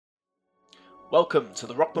Welcome to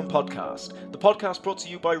the Rockman Podcast, the podcast brought to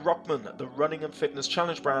you by Rockman, the running and fitness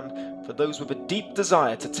challenge brand for those with a deep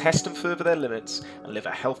desire to test and further their limits and live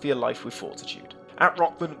a healthier life with fortitude. At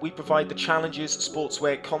Rockman, we provide the challenges,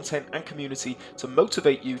 sportswear, content and community to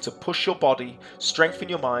motivate you to push your body, strengthen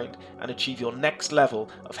your mind and achieve your next level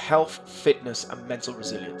of health, fitness and mental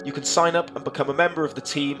resilience. You can sign up and become a member of the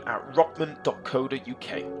team at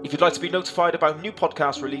rockman.co.uk. If you'd like to be notified about new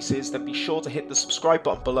podcast releases, then be sure to hit the subscribe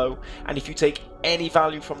button below. And if you take any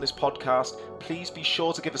value from this podcast, please be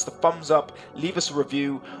sure to give us the thumbs up, leave us a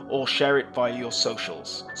review, or share it via your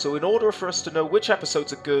socials. So in order for us to know which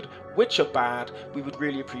episodes are good, which are bad, we would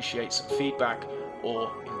really appreciate some feedback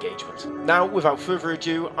or engagement. Now, without further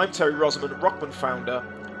ado, I'm Terry Rosamond, Rockman founder,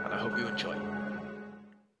 and I hope you enjoy.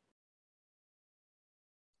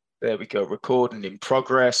 There we go, recording in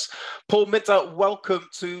progress. Paul Minter, welcome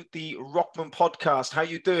to the Rockman Podcast. How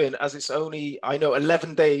you doing? As it's only,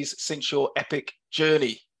 11 days since your epic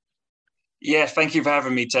journey. Yeah, thank you for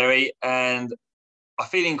having me, Terry. And I'm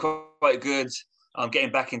feeling quite good. I'm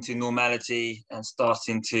getting back into normality and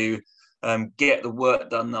starting to get the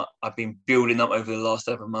work done that I've been building up over the last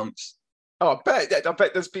 7 months. Oh, I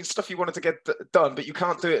bet there's been stuff you wanted to get done, but you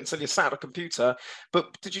can't do it until you're sat at a computer.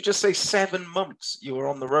 But did you just say 7 months you were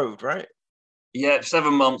on the road, right? Yeah,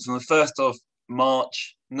 7 months on the 1st of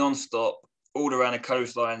March, non-stop, all around the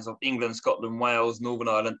coastlines of England, Scotland, Wales, Northern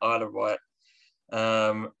Ireland, Isle of Wight,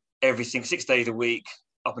 every 6 days a week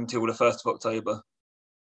up until the 1st of October.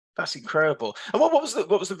 That's incredible. And what was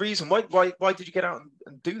the reason? Why did you get out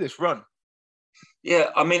and do this run? Yeah,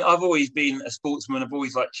 I mean, I've always been a sportsman. I've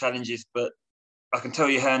always liked challenges, but I can tell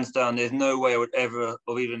you hands down, there's no way I would ever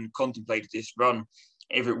have even contemplated this run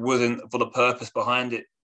if it wasn't for the purpose behind it.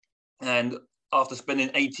 And after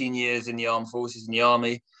spending 18 years in the armed forces, in the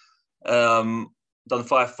army, done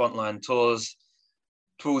 5 frontline tours,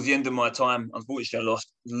 towards the end of my time, unfortunately, I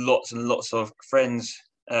lost lots and lots of friends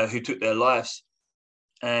who took their lives.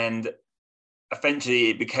 And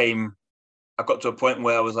eventually I got to a point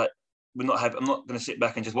where I was like, I'm not going to sit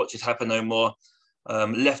back and just watch this happen no more.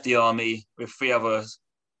 Left the army with 3 other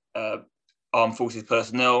armed forces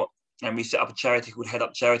personnel, and we set up a charity called Head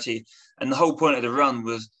Up Charity. And the whole point of the run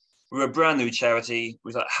was, we're a brand new charity. It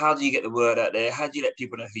was like, how do you get the word out there? How do you let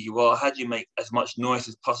people know who you are? How do you make as much noise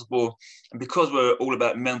as possible? And because we're all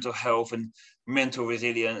about mental health and mental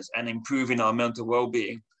resilience and improving our mental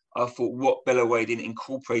well-being, I thought, what better way than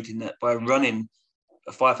incorporating that by running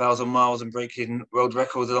 5,000 miles and breaking world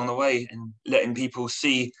records along the way and letting people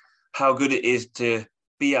see how good it is to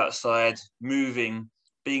be outside, moving,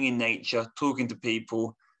 being in nature, talking to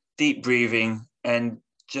people, deep breathing, and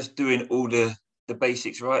just doing all the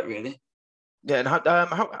basics right, really. Yeah, and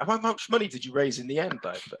how much money did you raise in the end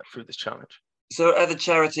through this challenge? So as a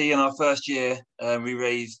charity in our first year, we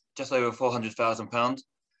raised just over £400,000.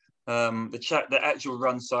 The actual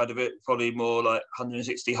run side of it, probably more like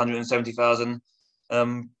 160, 170,000.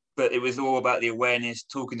 But it was all about the awareness,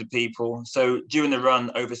 talking to people. So during the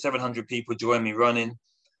run, over 700 people joined me running.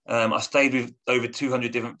 I stayed with over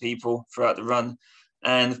 200 different people throughout the run,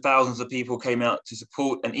 and thousands of people came out to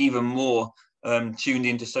support, and even more tuned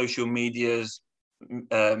into social medias,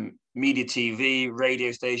 media TV,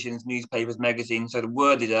 radio stations, newspapers, magazines. So the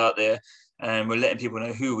word is out there, and we're letting people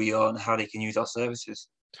know who we are and how they can use our services.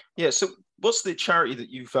 Yeah, so what's the charity that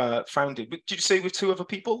you've founded? Did you say with 2 other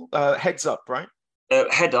people? Heads Up, right?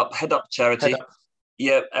 Head Up Charity. Head Up.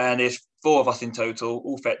 Yeah, and there's 4 of us in total,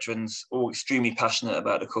 all veterans, all extremely passionate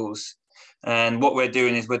about the cause. And what we're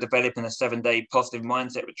doing is we're developing a 7-day positive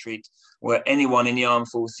mindset retreat where anyone in the armed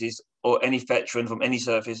forces or any veteran from any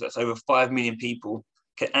service, that's over 5 million people,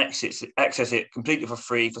 can access it completely for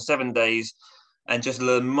free for 7 days and just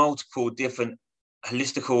learn multiple different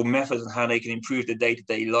holistical methods on how they can improve their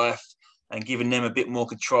day-to-day life, and giving them a bit more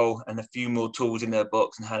control and a few more tools in their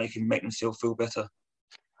box and how they can make themselves feel better.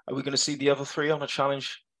 Are we going to see the other 3 on a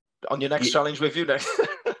challenge, on your next challenge with you next?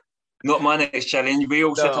 Not my next challenge. We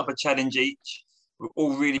all set up a challenge each. We're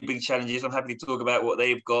all really big challenges. I'm happy to talk about what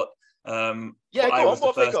they've got. What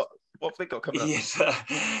have they got? What have they got coming up? Yes.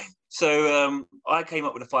 So I came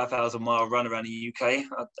up with a 5,000 mile run around the UK.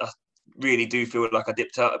 I really do feel like I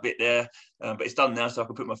dipped out a bit there, but it's done now, so I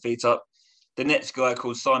can put my feet up. The next guy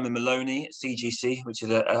called Simon Maloney, CGC, which is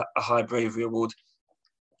a high bravery award.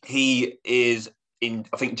 He is in,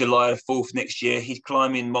 I think, July 4th next year. He's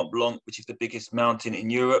climbing Mont Blanc, which is the biggest mountain in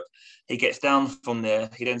Europe. He gets down from there.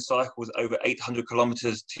 He then cycles over 800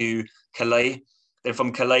 kilometers to Calais. Then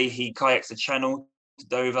from Calais, he kayaks the Channel to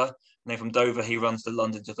Dover. And then from Dover, he runs to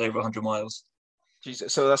London, just over 100 miles.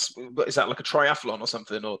 Jesus. So is that like a triathlon or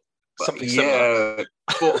something, or something similar?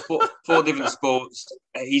 Yeah, four different sports.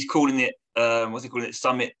 He's calling it what's it called? It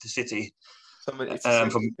summit to city. It's a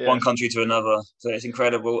From city, yeah. one country to another. So it's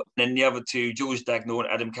incredible. And then the other two, George Dagnall and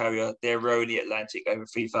Adam Carrier, they're rowing the Atlantic over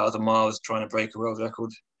 3,000 miles trying to break a world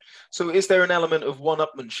record. So is there an element of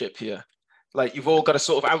one-upmanship here? Like you've all got to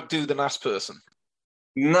sort of outdo the last person?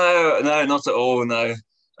 No, not at all. No.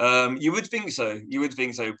 You would think so.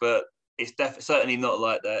 But it's certainly not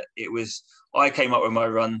like that. It was, I came up with my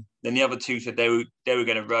run. Then the other two said they were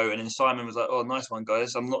going to row. And then Simon was like, oh, nice one,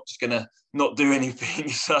 guys. I'm not just going to not do anything.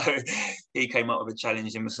 So he came up with a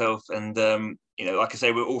challenge himself. And, like I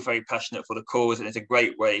say, we're all very passionate for the cause. And it's a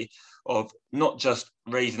great way of not just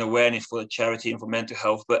raising awareness for the charity and for mental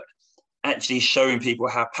health, but actually showing people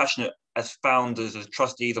how passionate, as founders, as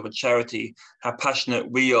trustees of a charity, how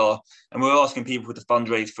passionate we are. And we're asking people to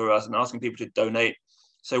fundraise for us and asking people to donate.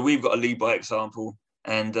 So we've got to lead by example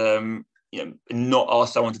and, not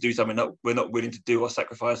ask someone to do something that we're not willing to do or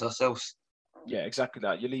sacrifice ourselves. Yeah, exactly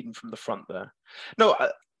that. You're leading from the front there. No,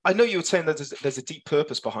 I know you were saying that there's a deep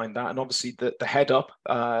purpose behind that. And obviously the Head Up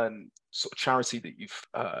sort of charity that you've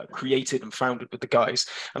created and founded with the guys.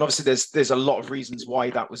 And obviously there's a lot of reasons why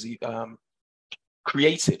that was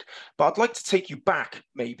created. But I'd like to take you back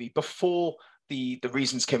maybe before the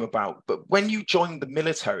reasons came about. But when you joined the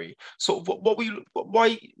military, sort of what were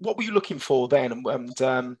you looking for then,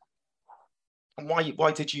 and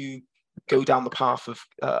why did you go down the path of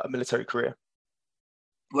a military career?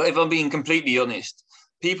 Well, if I'm being completely honest,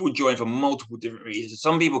 people join for multiple different reasons.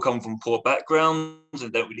 Some people come from poor backgrounds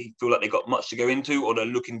and don't really feel like they've got much to go into, or they're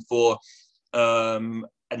looking for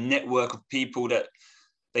a network of people that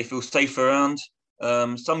they feel safe around.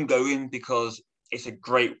 Some go in because it's a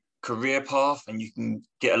great career path and you can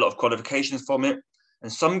get a lot of qualifications from it.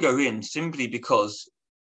 And some go in simply because,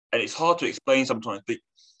 and it's hard to explain sometimes, but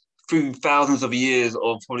through thousands of years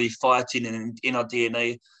of probably fighting and in our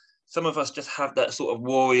DNA, some of us just have that sort of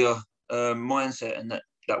warrior mindset and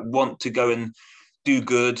that want to go and do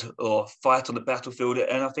good or fight on the battlefield.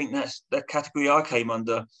 And I think that's the category I came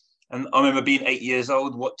under. And I remember being 8 years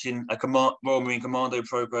old, watching a Royal Marine Commando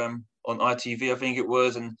program on ITV, I think it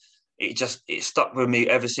was, and it stuck with me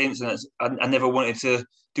ever since. And I never wanted to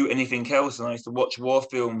do anything else. And I used to watch war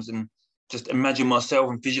films and just imagine myself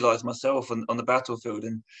and visualize myself on the battlefield.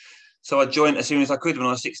 And so I joined as soon as I could when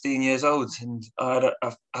I was 16 years old, and I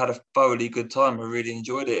had a thoroughly good time. I really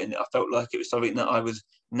enjoyed it, and I felt like it was something that I was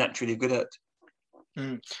naturally good at.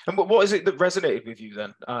 And what is it that resonated with you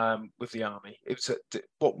then with the army?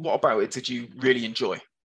 What about it did you really enjoy?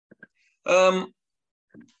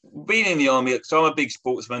 Being in the army, so I'm a big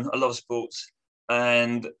sportsman. I love sports,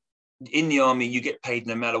 and in the army you get paid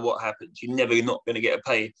no matter what happens. You're never not going to get a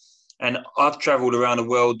pay. And I've travelled around the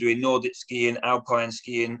world doing Nordic skiing, alpine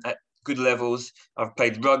skiing at good levels. I've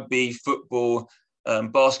played rugby, football,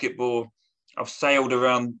 basketball. I've sailed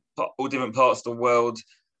around all different parts of the world.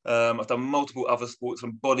 I've done multiple other sports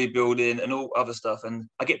from bodybuilding and all other stuff. And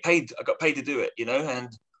I got paid to do it, and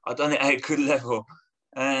I've done it at a good level.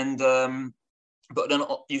 And but then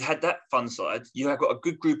you had that fun side. You have got a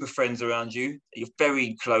good group of friends around you. You're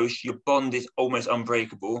very close. Your bond is almost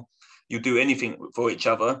unbreakable. You do anything for each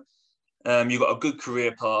other. You've got a good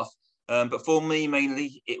career path. But for me,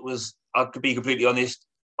 mainly, it was, I could be completely honest,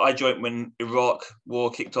 I joined when Iraq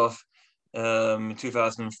war kicked off in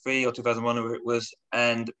 2003 or 2001, whatever it was.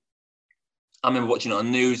 And I remember watching it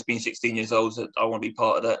on news, being 16 years old, so I want to be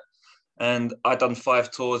part of that. And I'd done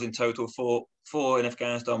 5 tours in total, four in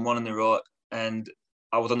Afghanistan, 1 in Iraq. And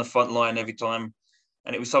I was on the front line every time.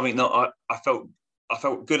 And it was something that I felt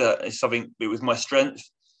good at. It was my strength.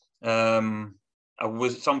 Some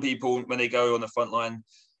people, when they go on the front line,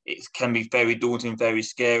 it can be very daunting, very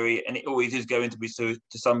scary, and it always is going to be to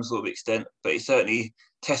some sort of extent, but it certainly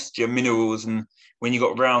tests your minerals. And when you've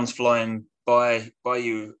got rounds flying by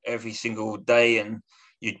you every single day, and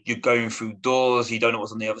you're going through doors, you don't know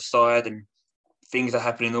what's on the other side, and things are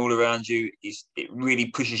happening all around you, it really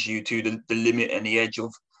pushes you to the limit and the edge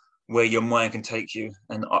of where your mind can take you.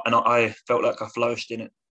 And I felt like I flourished in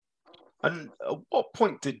it. And at what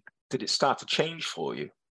point did it start to change for you?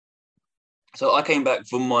 So I came back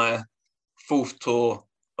from my 4th tour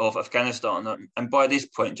of Afghanistan. And by this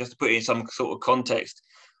point, just to put it in some sort of context,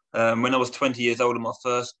 when I was 20 years old on my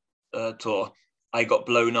first tour, I got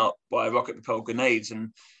blown up by rocket-propelled grenades.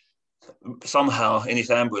 And somehow in this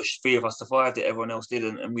ambush, 3 of us survived it, everyone else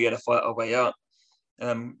didn't. And we had to fight our way out.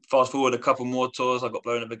 Fast forward a couple more tours, I got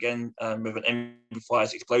blown up again with an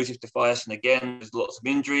MP5 explosive device. And again, there's lots of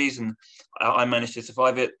injuries, and I managed to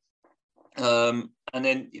survive it. And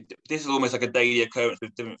then this is almost like a daily occurrence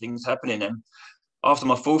with different things happening. And after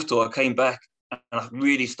my 4th tour, I came back and I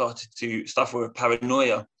really started to suffer with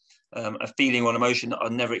paranoia. a feeling or an emotion that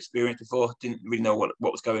I'd never experienced before. Didn't really know what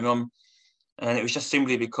was going on. And it was just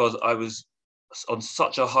simply because I was on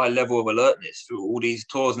such a high level of alertness through all these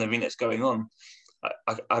tours and everything that's going on.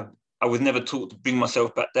 I was never taught to bring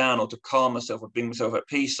myself back down or to calm myself or bring myself at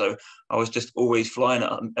peace. So I was just always flying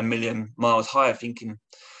at a million miles higher, thinking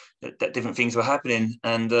that different things were happening.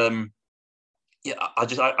 And I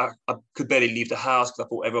could barely leave the house because I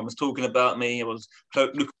thought everyone was talking about me. I was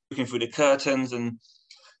looking through the curtains, and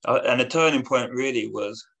the turning point really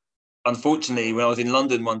was, unfortunately, when I was in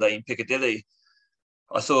London one day in Piccadilly,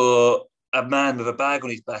 I saw a man with a bag on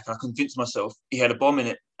his back. I convinced myself he had a bomb in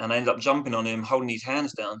it, and I ended up jumping on him, holding his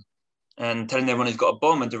hands down, and telling everyone he's got a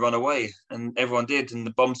bomb and to run away. And everyone did. And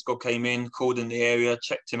the bomb squad came in, called in the area,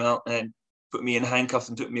 checked him out, and put me in handcuffs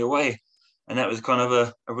and took me away. And that was kind of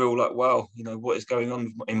a real like, wow, what is going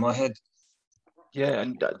on in my head? Yeah,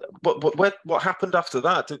 and what happened after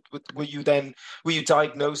that? Were you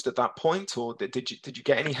diagnosed at that point, or did you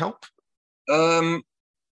get any help?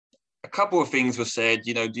 A couple of things were said.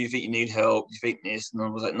 Do you think you need help? Do you think this? And I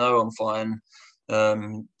was like, no, I'm fine.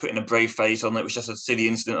 Putting a brave face on it. It was just a silly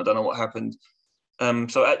incident. I don't know what happened.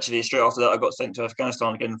 So actually, straight after that, I got sent to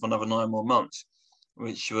Afghanistan again for another 9 more months,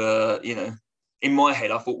 which were, in my head,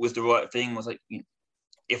 I thought was the right thing. I was like,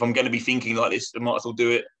 if I'm going to be thinking like this, I might as well do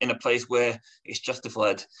it in a place where it's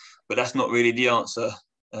justified. But that's not really the answer.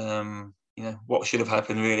 What should have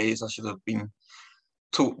happened really is I should have been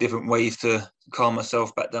taught different ways to calm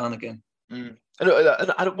myself back down again. And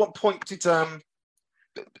at what point did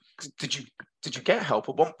you get help?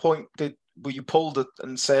 At what point were you pulled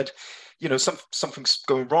and said, something's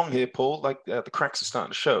going wrong here, Paul? Like the cracks are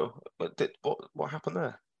starting to show. But what happened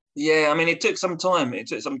there? Yeah, I mean, it took some time.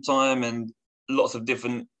 And lots of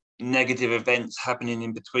different negative events happening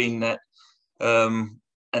in between that.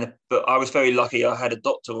 But I was very lucky. I had a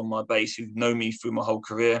doctor on my base who'd known me through my whole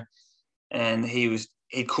career, and he'd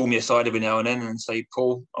call me aside every now and then and say,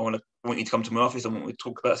 Paul, I want you to come to my office. I want you to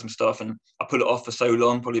talk about some stuff. And I put it off for so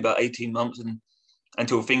long, probably about 18 months, and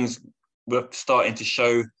until things were starting to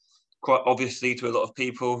show quite obviously to a lot of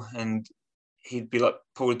people. And he'd be like,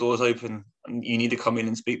 Paul, the door's open and you need to come in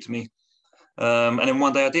and speak to me. And then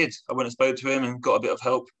one day I did. I went and spoke to him and got a bit of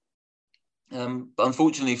help. But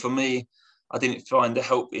unfortunately for me, I didn't find the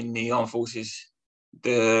help in the armed forces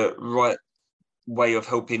the right way of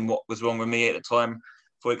helping what was wrong with me at the time.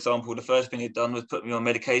 For example, the first thing he'd done was put me on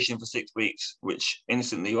medication for 6 weeks, which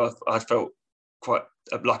instantly I felt quite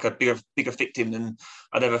like a bigger victim than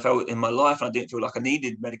I'd ever felt in my life. And I didn't feel like I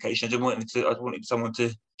needed medication. I wanted someone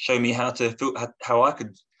to show me how I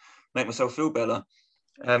could make myself feel better.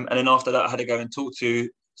 And then after that, I had to go and talk to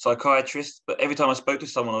psychiatrists. But every time I spoke to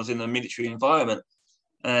someone, I was in a military environment.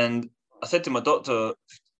 And I said to my doctor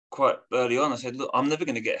quite early on, I said, look, I'm never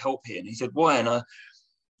going to get help here. And he said, why? And I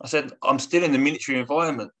said, I'm still in the military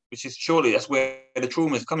environment, which is surely that's where the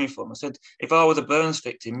trauma is coming from. I said, if I was a burns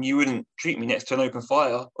victim, you wouldn't treat me next to an open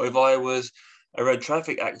fire. Or if I was in a road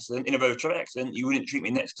traffic accident, you wouldn't treat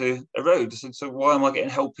me next to a road. I said, so why am I getting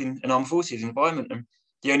help in an armed forces environment? And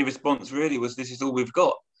the only response really was, this is all we've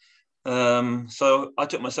got. So I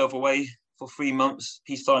took myself away for 3 months.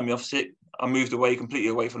 He signed me off sick. I moved completely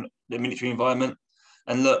away from the military environment,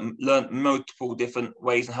 and learned multiple different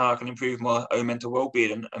ways on how I can improve my own mental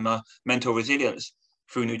well-being and my mental resilience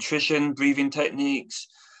through nutrition, breathing techniques,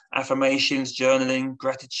 affirmations, journaling,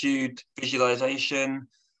 gratitude, visualization,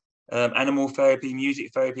 animal therapy,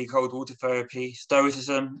 music therapy, cold water therapy,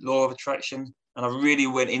 stoicism, law of attraction. And I really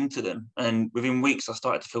went into them. And within weeks, I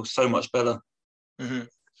started to feel so much better. Mm-hmm.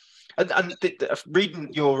 And reading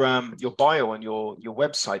your bio on your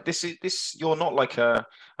website, this you're not like an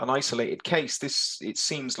isolated case. It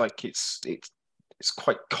seems like it's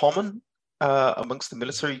quite common amongst the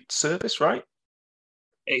military service, right?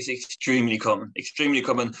 It's extremely common,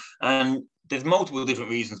 and there's multiple different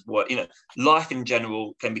reasons why. Life in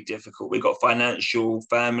general can be difficult. We've got financial,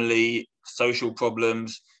 family, social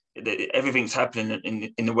problems. Everything's happening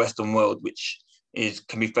in the Western world, which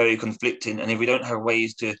can be very conflicting. And if we don't have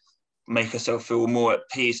ways to make ourselves feel more at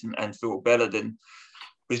peace and feel better, then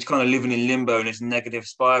we're just kind of living in limbo in this negative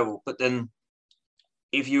spiral. But then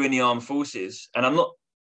if you're in the armed forces, and I'm not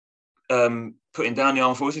putting down the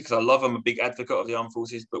armed forces because I'm a big advocate of the armed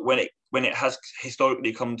forces, but when it has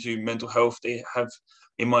historically come to mental health, they have,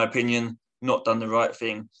 in my opinion, not done the right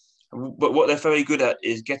thing. But what they're very good at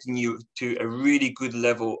is getting you to a really good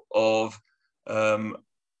level of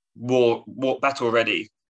war battle ready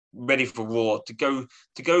for war, to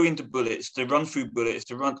go into bullets, to run through bullets,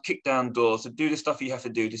 to kick down doors, to do the stuff you have to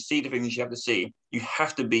do, to see the things you have to see. You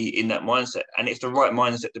have to be in that mindset, and it's the right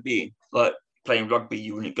mindset to be in. Like, playing rugby,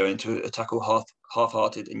 you wouldn't go into a tackle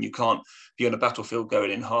half-hearted, and you can't be on a battlefield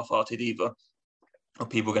going in half-hearted either, or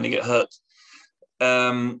people are going to get hurt.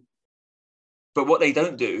 But what they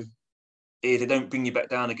don't do is they don't bring you back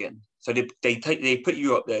down again. So they put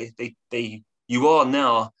you up there. You are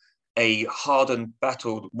now a hardened,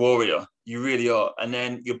 battled warrior. You really are. And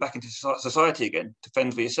then you're back into society again to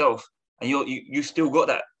fend for yourself. And you still got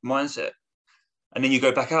that mindset. And then you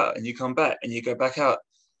go back out and you come back and you go back out.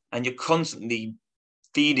 And you're constantly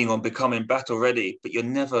feeding on becoming battle ready, but you're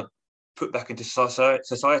never put back into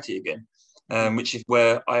society again, which is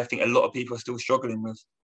where I think a lot of people are still struggling with.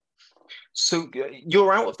 So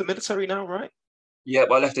you're out of the military now, right? Yeah,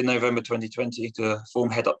 I left in November 2020 to form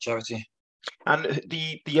Head Up Charity. And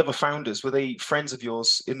the other founders, were they friends of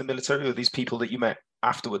yours in the military, or these people that you met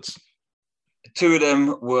afterwards? Two of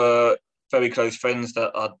them were very close friends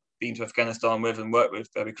that I'd been to Afghanistan with and worked with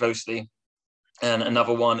very closely. And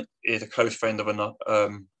another one is a close friend of another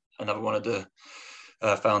one of the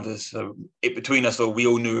founders. So between us all, we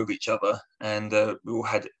all knew of each other, and we all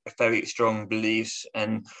had very strong beliefs,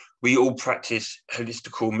 and we all practice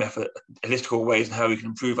holistical ways in how we can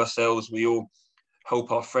improve ourselves. We all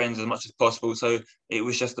help our friends as much as possible. So it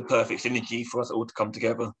was just the perfect synergy for us all to come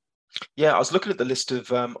together. Yeah, I was looking at the list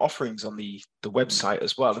of offerings on the website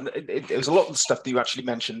as well, and it was a lot of the stuff that you actually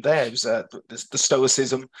mentioned there. It was the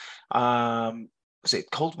stoicism. Was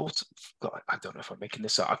it cold water? God, I don't know if I'm making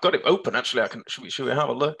this up. I've got it open actually. Should we have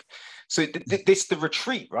a look? So the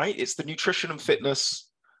retreat, right? It's the nutrition and fitness,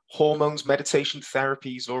 hormones, meditation,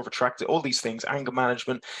 therapies, law of attraction, all these things, anger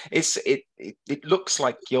management. It looks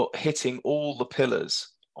like you're hitting all the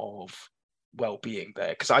pillars of well-being there,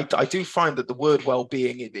 because I do find that the word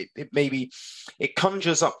well-being, it maybe it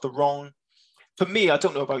conjures up the wrong. For me, I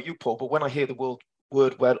don't know about you, Paul, but when I hear the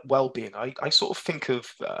word well-being, I sort of think of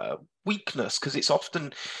weakness, because it's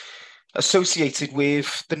often associated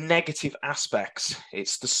with the negative aspects.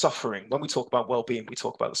 It's the suffering. When we talk about well-being, we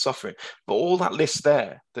talk about the suffering. But all that list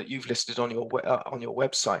there that you've listed on your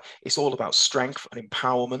website, it's all about strength and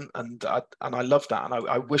empowerment, and I love that. And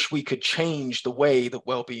I wish we could change the way that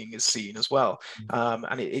well-being is seen as well.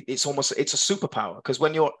 And it's a superpower, because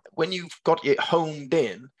when you've got it honed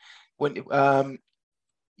in,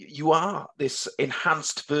 you are this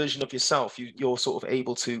enhanced version of yourself. You're sort of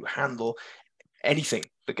able to handle anything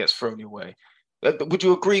that gets thrown your way. Would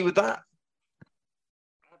you agree with that?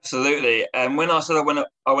 Absolutely. And when I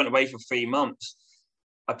went away for 3 months,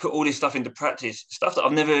 I put all this stuff into practice, stuff that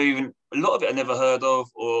a lot of it I never heard of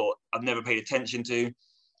or I've never paid attention to.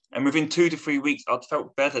 And within 2 to 3 weeks, I'd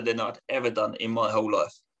felt better than I'd ever done in my whole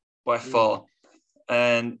life, by far.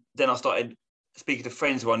 And then I started speaking to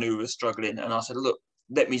friends who I knew were struggling. And I said, look,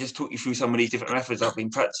 let me just talk you through some of these different methods I've been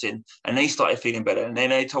practicing. And they started feeling better. And then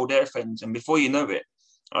they told their friends. And before you know it,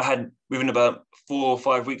 I had, within about 4 or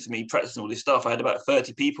 5 weeks of me practicing all this stuff, I had about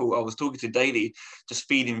 30 people I was talking to daily, just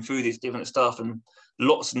feeding through this different stuff. And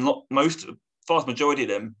vast majority of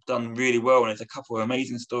them done really well. And there's a couple of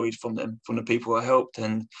amazing stories from the people I helped.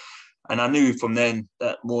 And I knew from then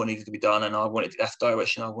that more needed to be done. And that's the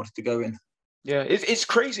direction I wanted to go in. Yeah, it's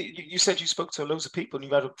crazy. You said you spoke to loads of people and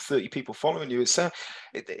you had 30 people following you.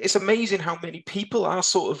 It's amazing how many people are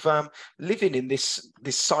sort of living in this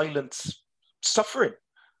silent suffering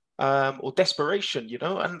or desperation,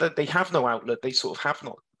 and that they have no outlet. They sort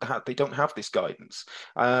of they don't have this guidance.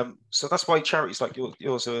 So that's why charities like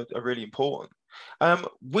yours are really important.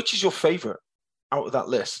 Which is your favorite out of that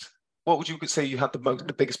list? What would you say you had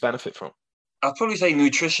the biggest benefit from? I'd probably say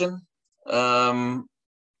nutrition.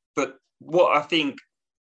 But what I think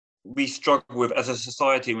we struggle with as a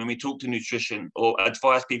society when we talk to nutrition or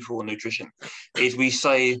advise people on nutrition is we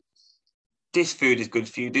say, this food is good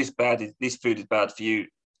for you, this food is bad for you,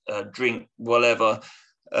 drink, whatever.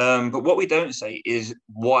 But what we don't say is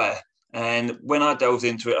why. And when I delved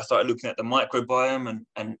into it, I started looking at the microbiome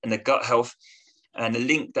and the gut health and the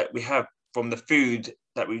link that we have from the food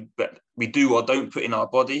that we do or don't put in our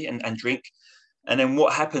body and drink. And then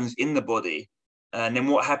what happens in the body. And then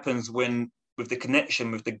what happens with the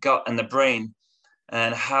connection with the gut and the brain,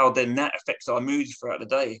 and how then that affects our moods throughout the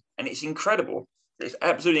day. And it's incredible. It's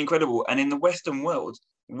absolutely incredible. And in the Western world,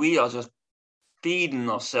 we are just feeding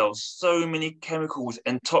ourselves so many chemicals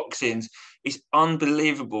and toxins. It's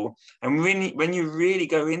unbelievable. And when you really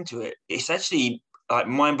go into it, it's actually like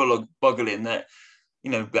mind-boggling that,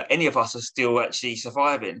 that any of us are still actually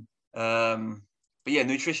surviving. But yeah,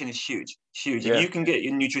 nutrition is huge. Yeah. If you can get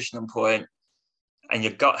your nutrition on point, and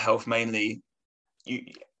your gut health mainly,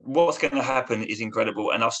 what's going to happen is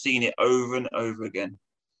incredible. And I've seen it over and over again.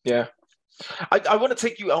 Yeah. I want to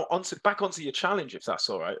take you back onto your challenge, if that's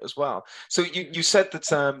all right, as well. So you said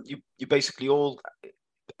that you basically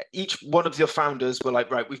each one of your founders were like,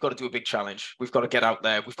 right, we've got to do a big challenge. We've got to get out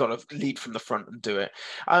there. We've got to lead from the front and do it.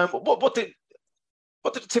 What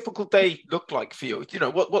did a typical day look like for you? You know,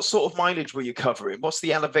 what sort of mileage were you covering? What's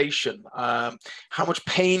the elevation? How much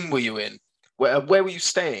pain were you in? Where were you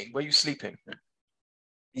staying? Where were you sleeping?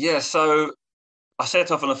 Yeah, so I set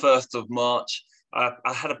off on the 1st of March. I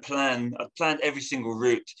had a plan. I planned every single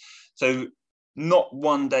route. So not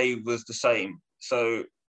one day was the same. So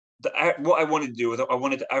what I wanted to do was I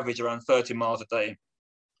wanted to average around 30 miles a day.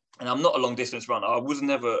 And I'm not a long distance runner. I was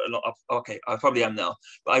never okay, I probably am now,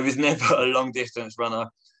 but I was never a long distance runner.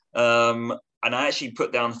 And I actually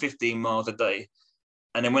put down 15 miles a day.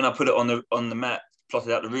 And then when I put it on the map,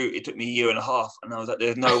 plotted out the route, it took me a year and a half. And I was like,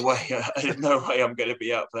 there's no way I'm going to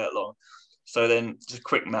be out for that long. So then just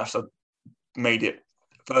quick maths, I made it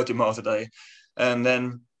 30 miles a day. And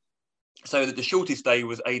then, so the shortest day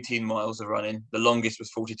was 18 miles of running. The longest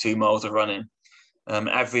was 42 miles of running.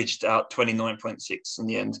 Averaged out 29.6 in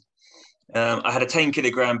the end. I had a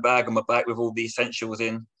 10-kilogram bag on my back with all the essentials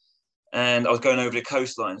in, and I was going over the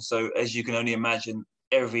coastline. So as you can only imagine,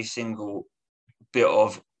 every single bit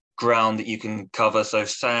of ground that you can cover. So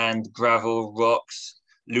sand, gravel, rocks,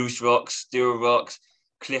 loose rocks, steel rocks,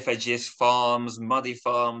 cliff edges, farms, muddy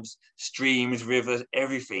farms, streams, rivers,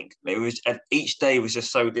 everything. Each day was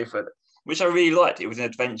just so different, which I really liked. It was an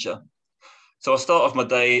adventure. So I start off my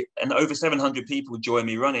day, and over 700 people joined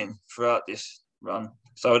me running throughout this run.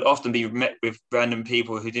 So I'd often be met with random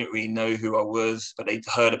people who didn't really know who I was, but they'd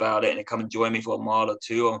heard about it and they'd come and join me for a mile or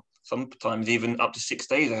two, or sometimes even up to 6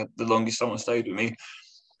 days. I had the longest someone stayed with me.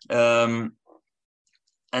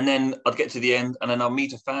 And then I'd get to the end, and then I'll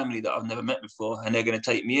meet a family that I've never met before, and they're going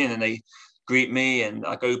to take me in, and they greet me, and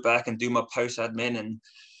I go back and do my post-admin, and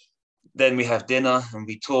then we have dinner and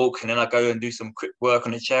we talk, and then I go and do some quick work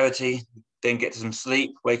on a charity, then get some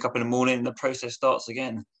sleep, wake up in the morning, and the process starts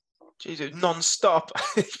again. Jesus, non-stop.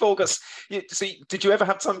 See, did you ever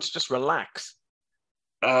have time to just relax?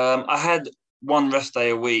 I had one rest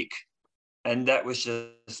day a week, and that was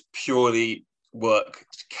just purely work,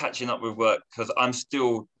 catching up with work, because I'm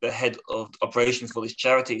still the head of operations for this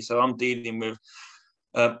charity. So I'm dealing with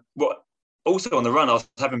also on the run, I was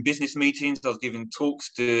having business meetings. I was giving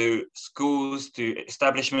talks to schools, to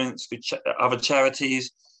establishments, to other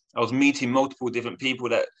charities. I was meeting multiple different people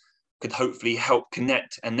that could hopefully help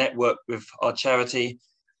connect and network with our charity.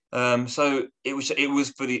 So it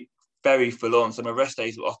was very full on. So my rest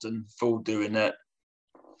days were often full doing that.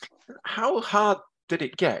 How hard did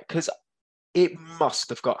it get? Because it must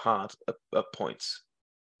have got hard at points.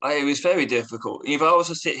 It was very difficult. If I was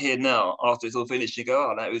to sit here now after it's all finished and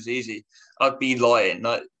go, oh, that was easy, I'd be lying.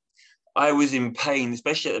 Like, I was in pain,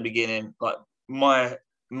 especially at the beginning. Like, my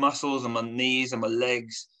muscles and my knees and my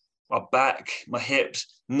legs, my back, my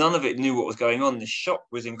hips, none of it knew what was going on. The shock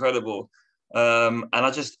was incredible. And I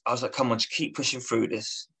was like, come on, just keep pushing through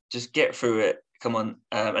this. Just get through it. Come on.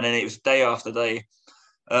 And then it was day after day.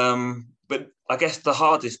 But I guess the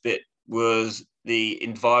hardest bit was the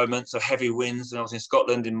environment. So heavy winds. And I was in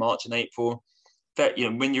Scotland in March and April. That, you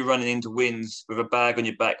know, when you're running into winds with a bag on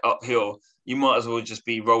your back uphill, you might as well just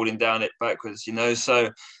be rolling down it backwards, you know. So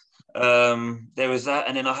there was that.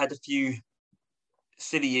 And then I had a few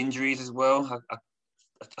silly injuries as well. I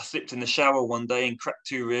slipped in the shower one day and cracked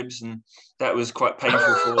 2 ribs, and that was quite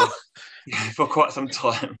painful for quite some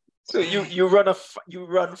time. So you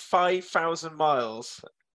run 5,000 miles,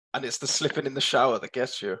 and it's the slipping in the shower that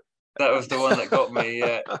gets you. That was the one that got me.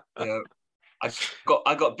 Yeah.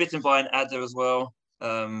 I got bitten by an adder as well.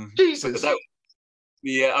 Jesus.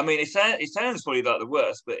 Yeah, I mean, it sounds probably like the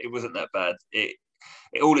worst, but it wasn't that bad.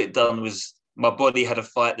 All it done was my body had to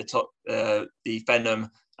fight the venom,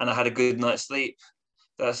 and I had a good night's sleep.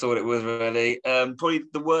 That's all it was, really. Probably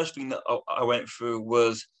the worst thing that I went through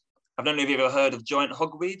was, I don't know if you've ever heard of giant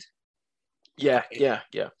hogweed. Yeah.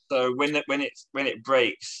 So when it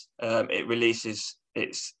breaks, it releases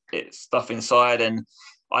its stuff inside, and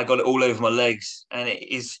I got it all over my legs. And it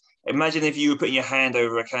is, imagine if you were putting your hand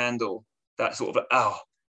over a candle, that sort of,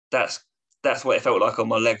 that's what it felt like on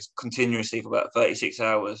my legs continuously for about 36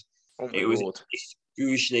 hours. Oh my it was Lord.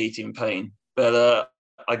 excruciating pain. But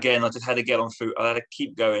again, I just had to get on through. I had to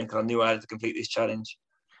keep going because I knew I had to complete this challenge.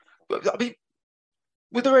 I mean,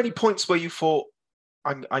 were there any points where you thought,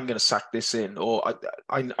 I'm going to sack this in, or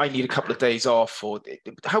I need a couple of days off, or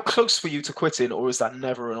how close were you to quitting, or is that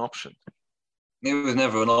never an option? It was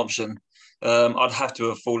never an option. I'd have to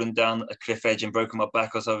have fallen down a cliff edge and broken my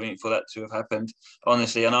back or something for that to have happened,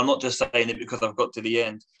 honestly. And I'm not just saying it because I've got to the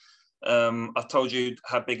end. I've told you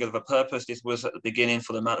how big of a purpose this was at the beginning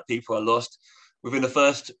for the amount of people I lost. Within the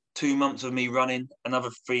first 2 months of me running, another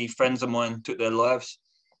 3 friends of mine took their lives.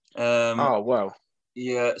 Oh, wow.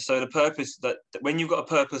 Yeah, so the purpose that when you've got a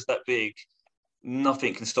purpose that big,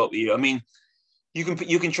 nothing can stop you. I mean, you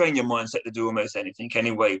can train your mindset to do almost anything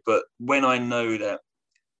anyway. But when I know that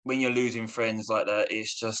when you're losing friends like that,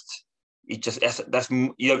 that's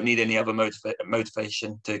you don't need any other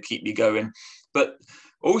motivation to keep you going. But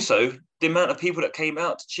also the amount of people that came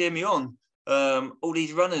out to cheer me on, all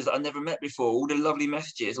these runners that I never met before, all the lovely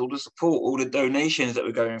messages, all the support, all the donations that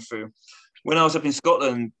were going through. When I was up in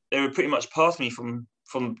Scotland, they were pretty much past me from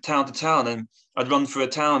town to town, and I'd run through a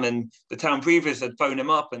town, and the town previous had phoned them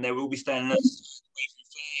up, and they would all be standing up waving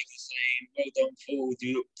flags and saying, "Well done, Paul. Do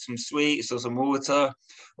you want some sweets or some water?"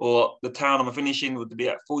 Or the town I'm finishing would be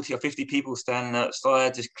like 40 or 50 people standing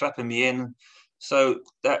outside, just clapping me in. So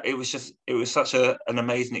that it was such an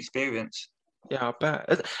amazing experience. Yeah, I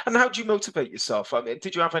bet. And how do you motivate yourself? I mean,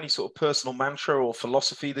 did you have any sort of personal mantra or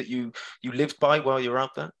philosophy that you lived by while you're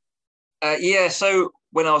out there? Yeah. So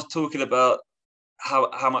when I was talking about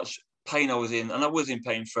how much pain I was in, and I was in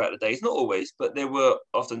pain throughout the days, not always, but there were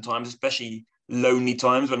often times, especially lonely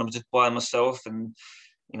times when I was just by myself and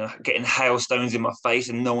getting hailstones in my face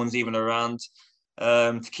and no one's even around,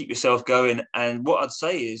 to keep yourself going. And what I'd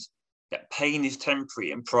say is that pain is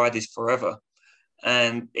temporary and pride is forever.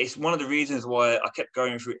 And it's one of the reasons why I kept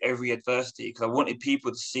going through every adversity, because I wanted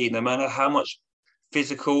people to see no matter how much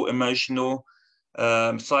physical, emotional,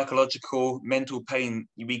 psychological, mental pain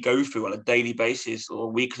we go through on a daily basis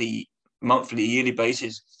or weekly, monthly, yearly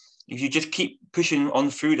basis, if you just keep pushing on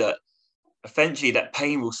through that, eventually that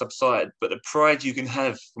pain will subside, but the pride you can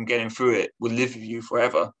have from getting through it will live with you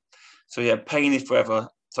forever. So yeah, pain is forever.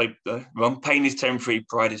 So pain is temporary,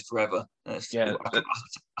 pride is forever. Yeah,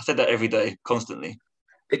 I said that every day, constantly.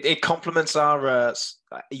 it complements our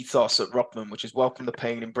ethos at Rockman, which is welcome the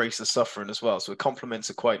pain, embrace the suffering as well. So it complements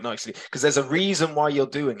it quite nicely because there's a reason why you're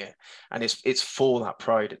doing it, and it's for that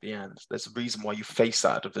pride at the end. There's a reason why you face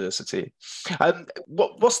that adversity.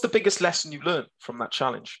 What's the biggest lesson you learned from that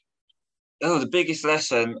challenge? Oh, the biggest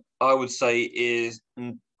lesson I would say is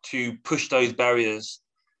to push those barriers.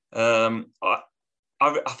 I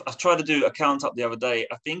tried to do a count up the other day.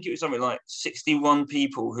 I think it was something like 61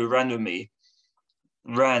 people who ran with me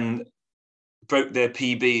broke their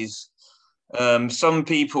PBs. Some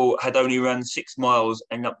people had only run 6 miles,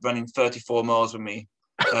 ended up running 34 miles with me,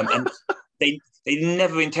 and they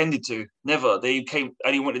never intended to. Never. They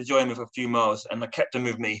only wanted to join me for a few miles, and I kept them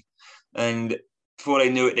with me. And before they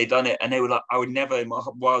knew it, they'd done it, and they were like, I would never in my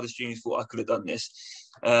wildest dreams thought I could have done this.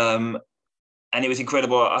 And it was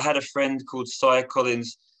incredible. I had a friend called Cy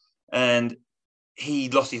Collins, and he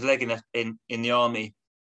lost his leg in the army,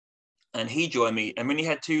 and he joined me. And when he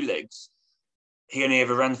had 2 legs, he only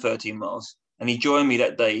ever ran 13 miles. And he joined me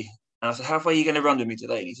that day. And I said, how far are you going to run with me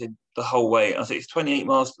today? And he said, the whole way. And I said, it's 28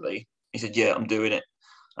 miles today. He said, yeah, I'm doing it.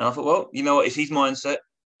 And I thought, well, you know what? It's his mindset.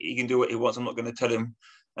 He can do what he wants. I'm not going to tell him.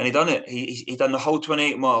 And he done it. He done the whole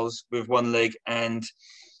 28 miles with 1 leg. And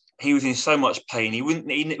he was in so much pain. He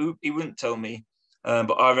wouldn't tell me.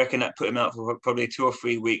 But I reckon that put him out for probably 2 or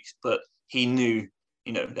 3 weeks. But he knew,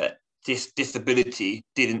 that this disability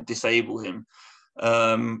didn't disable him.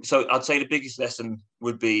 So I'd say the biggest lesson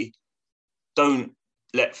would be don't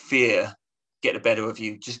let fear get the better of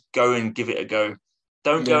you. Just go and give it a go.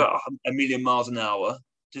 Don't go at a million miles an hour.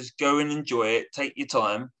 Just go and enjoy it. Take your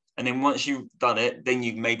time. And then once you've done it, then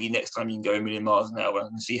you maybe next time you can go a million miles an hour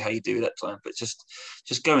and see how you do that time. But just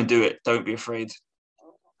go and do it. Don't be afraid.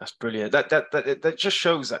 That's brilliant. That just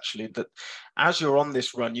shows actually that as you're on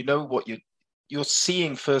this run, you know what you're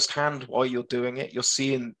seeing firsthand while you're doing it. You're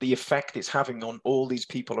seeing the effect it's having on all these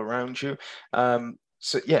people around you.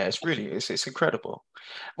 So yeah, it's incredible.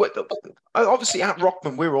 Obviously at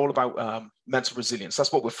Rockman, we're all about mental resilience.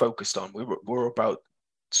 That's what we're focused on. We're about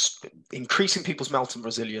increasing people's mental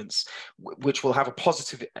resilience, which will have a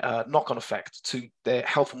positive knock-on effect to their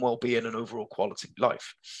health and well-being and overall quality of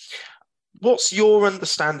life. What's your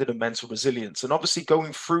understanding of mental resilience, and obviously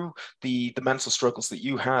going through the mental struggles that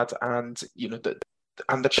you had, and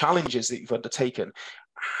the challenges that you've undertaken?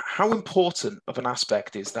 How important of an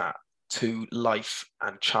aspect is that to life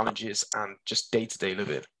and challenges and just day-to-day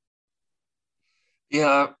living?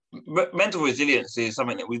 Yeah, mental resilience is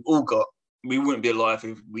something that we've all got. We wouldn't be alive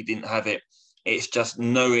if we didn't have it. It's just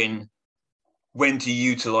knowing when to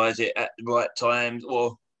utilize it at the right times,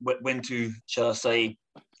 or when to, shall I say,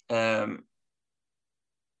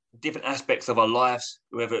 different aspects of our lives,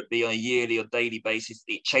 whether it be on a yearly or daily basis,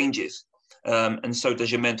 it changes. And so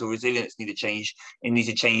does your mental resilience need to change. It needs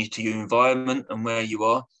to change to your environment and where you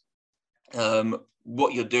are.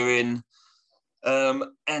 what you're doing,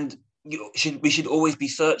 and we should always be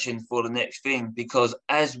searching for the next thing, because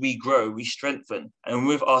as we grow, we strengthen, and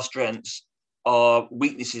with our strengths, our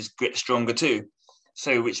weaknesses get stronger too.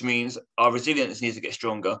 So, which means our resilience needs to get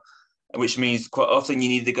stronger, which means quite often you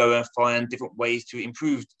need to go and find different ways to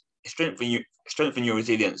improve, strengthen your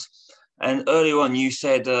resilience. And earlier on, you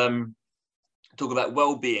said talk about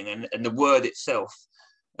well-being, and the word itself.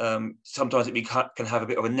 Sometimes it can have a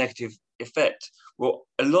bit of a negative effect. Well,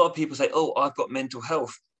 a lot of people say, "Oh, I've got mental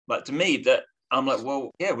health." Like, to me, that I'm like,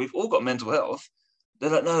 well, yeah, we've all got mental health. They're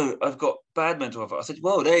like, "No, I've got bad mental health." I said,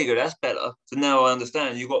 "Well, there you go, that's better." So now I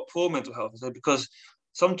understand you've got poor mental health. I said, because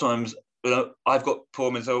sometimes, I've got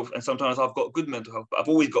poor mental health, and sometimes I've got good mental health, but I've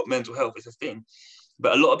always got mental health. It's a thing.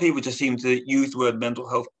 But a lot of people just seem to use the word mental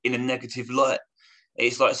health in a negative light.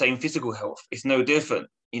 It's like saying physical health. It's no different.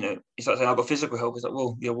 It's like saying I've got physical health. It's like,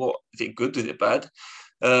 well, yeah, what? Is it good? Is it bad?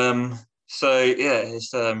 So yeah,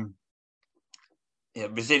 it's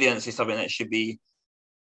resilience is something that should be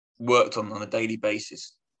worked on a daily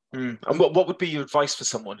basis. And what would be your advice for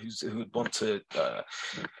someone who would want to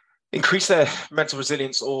increase their mental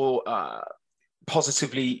resilience or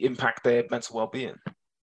positively impact their mental well-being?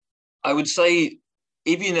 I would say,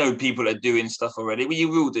 if you know people are doing stuff already, well, you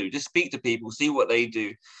will do. Just speak to people, see what they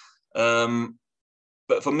do.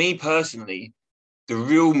 But for me personally, the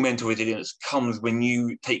real mental resilience comes when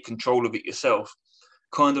you take control of it yourself.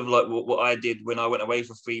 Kind of like what I did when I went away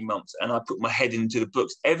for 3 months and I put my head into the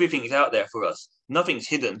books. Everything's out there for us. Nothing's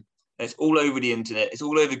hidden. It's all over the internet. It's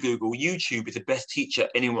all over Google. YouTube is the best teacher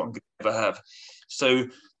anyone could ever have. So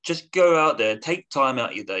just go out there, take time out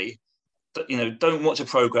of your day. Don't watch a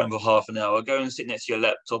program for half an hour. Go and sit next to your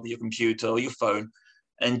laptop or your computer or your phone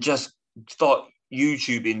and just start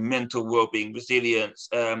YouTubing mental well-being, resilience,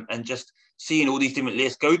 and just seeing all these different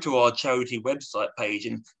lists. Go to our charity website page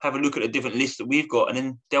and have a look at the different lists that we've got, and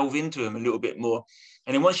then delve into them a little bit more.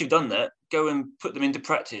 And then once you've done that, go and put them into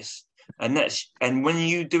practice. And when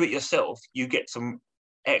you do it yourself, you get some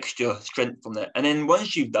extra strength from that. And then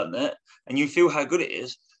once you've done that and you feel how good it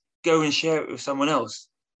is, go and share it with someone else.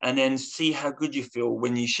 And then see how good you feel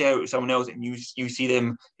when you share it with someone else and you see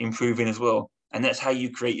them improving as well. And that's how you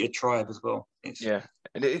create your tribe as well. And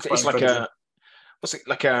it's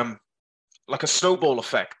like like a snowball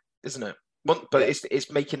effect, isn't it? But yeah.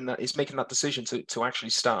 it's making that decision to actually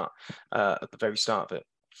start at the very start of it.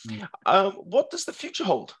 Yeah. What does the future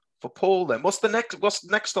hold for Paul then? What's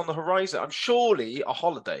next on the horizon? I'm surely a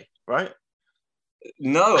holiday, right?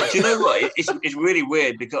 No, do you know what? It's really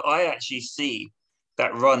weird, because I actually see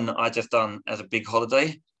that run I just done as a big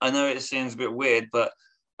holiday. I know it seems a bit weird, but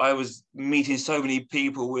I was meeting so many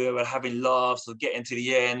people. We were having laughs, or getting to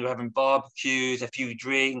the end, we were having barbecues, a few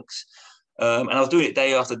drinks, and I was doing it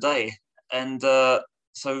day after day. And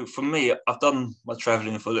so for me, I've done my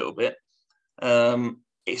traveling for a little bit.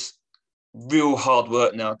 It's real hard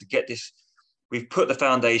work now to get this. We've put the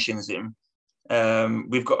foundations in.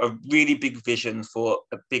 We've got a really big vision for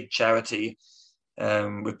a big charity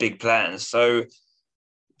with big plans. So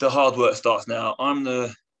the hard work starts now. I'm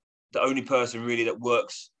the only person really that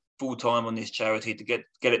works full time on this charity to get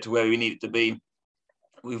it to where we need it to be.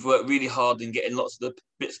 We've worked really hard in getting lots of the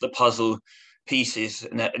bits of the puzzle pieces,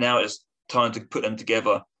 and now it's time to put them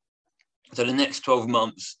together. So the next 12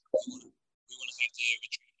 months, we want to have to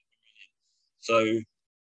retreat. So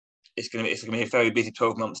it's going to be a very busy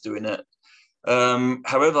 12 months doing that.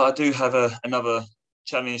 However, I do have another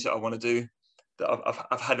challenge that I want to do, that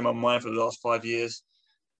I've had in my mind for the last 5 years.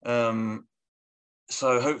 So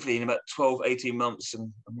hopefully in about 12, 18 months,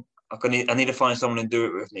 and I need to find someone to do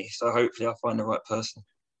it with me. So hopefully I'll find the right person.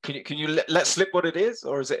 Can you let slip what it is,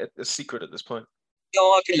 or is it a secret at this point? No,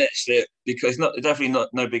 I can let slip, because it's definitely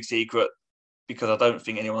no big secret, because I don't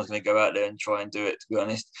think anyone's going to go out there and try and do it, to be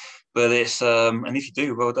honest. But it's and if you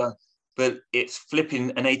do, well done. But it's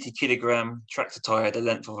flipping an 80-kilogram tractor tire the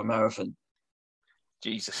length of a marathon.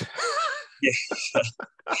 Jesus. Yeah.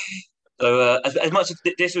 So as much as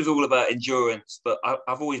this was all about endurance, but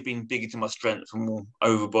I've always been big into my strength and more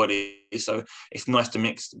over body. So it's nice to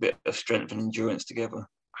mix a bit of strength and endurance together.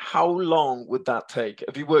 How long would that take?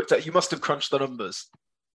 Have you worked out? You must have crunched the numbers.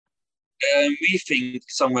 We think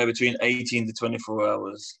somewhere between 18 to 24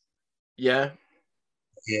 hours. Yeah.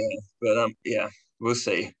 Yeah, but yeah, we'll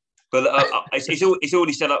see. But it's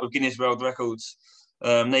already set up with Guinness World Records.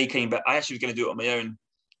 They came back. I actually was going to do it on my own,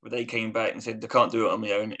 but they came back and said they can't do it on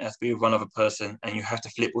my own. It has to be with one other person, and you have to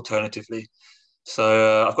flip alternatively.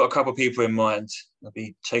 So I've got a couple of people in mind. I'll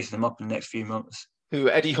be chasing them up in the next few months. Who?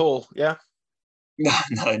 Eddie Hall? Yeah.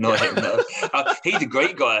 No, not him. No, he's a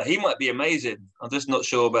great guy. He might be amazing. I'm just not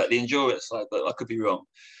sure about the endurance side, but I could be wrong.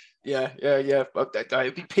 Yeah.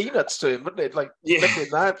 It'd be peanuts to him, wouldn't it? Like Yeah.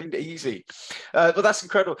 flicking that, it'd be easy. But that's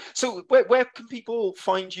incredible. So where can people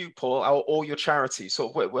find you, Paul, or your charity? So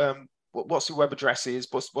what's your web address is?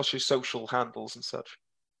 What's your social handles and such?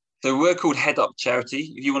 So we're called Head Up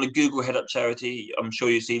Charity. If you want to Google Head Up Charity, I'm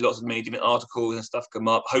sure you see lots of many different articles and stuff come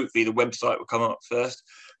up. Hopefully the website will come up first,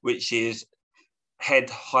 which is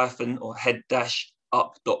head-up.org.uk.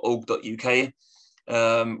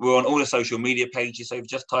 We're on all the social media pages, so if you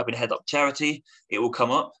just type in Head Up Charity, it will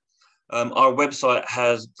come up. Our website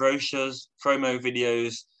has brochures, promo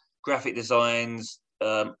videos, graphic designs,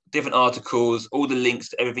 different articles, all the links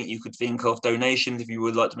to everything you could think of, donations if you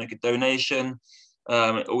would like to make a donation.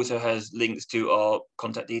 It also has links to our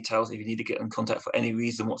contact details if you need to get in contact for any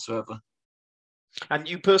reason whatsoever. And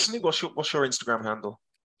you personally, what's your Instagram handle?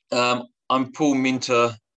 I'm Paul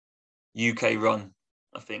Minter UK Run,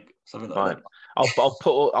 I think, something like that. I'll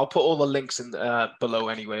put all the links in below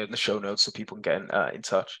anyway in the show notes so people can get in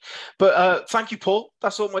touch. But thank you, Paul.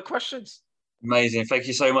 That's all my questions. Amazing. Thank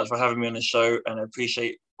you so much for having me on the show, and I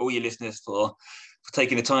appreciate all your listeners for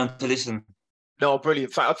taking the time to listen. No,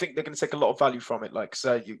 brilliant. I think they're going to take a lot of value from it. Like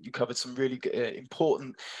I you covered some really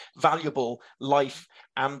important, valuable life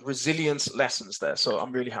and resilience lessons there. So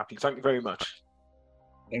I'm really happy. Thank you very much.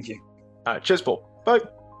 Thank you. Cheers, Paul. Bye.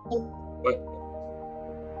 Bye.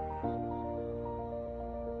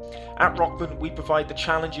 At Rockman, we provide the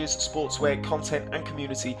challenges, sportswear, content and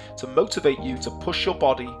community to motivate you to push your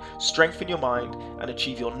body, strengthen your mind and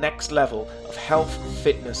achieve your next level of health,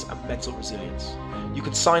 fitness and mental resilience. You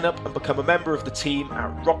can sign up and become a member of the team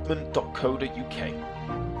at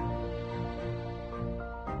rockman.co.uk.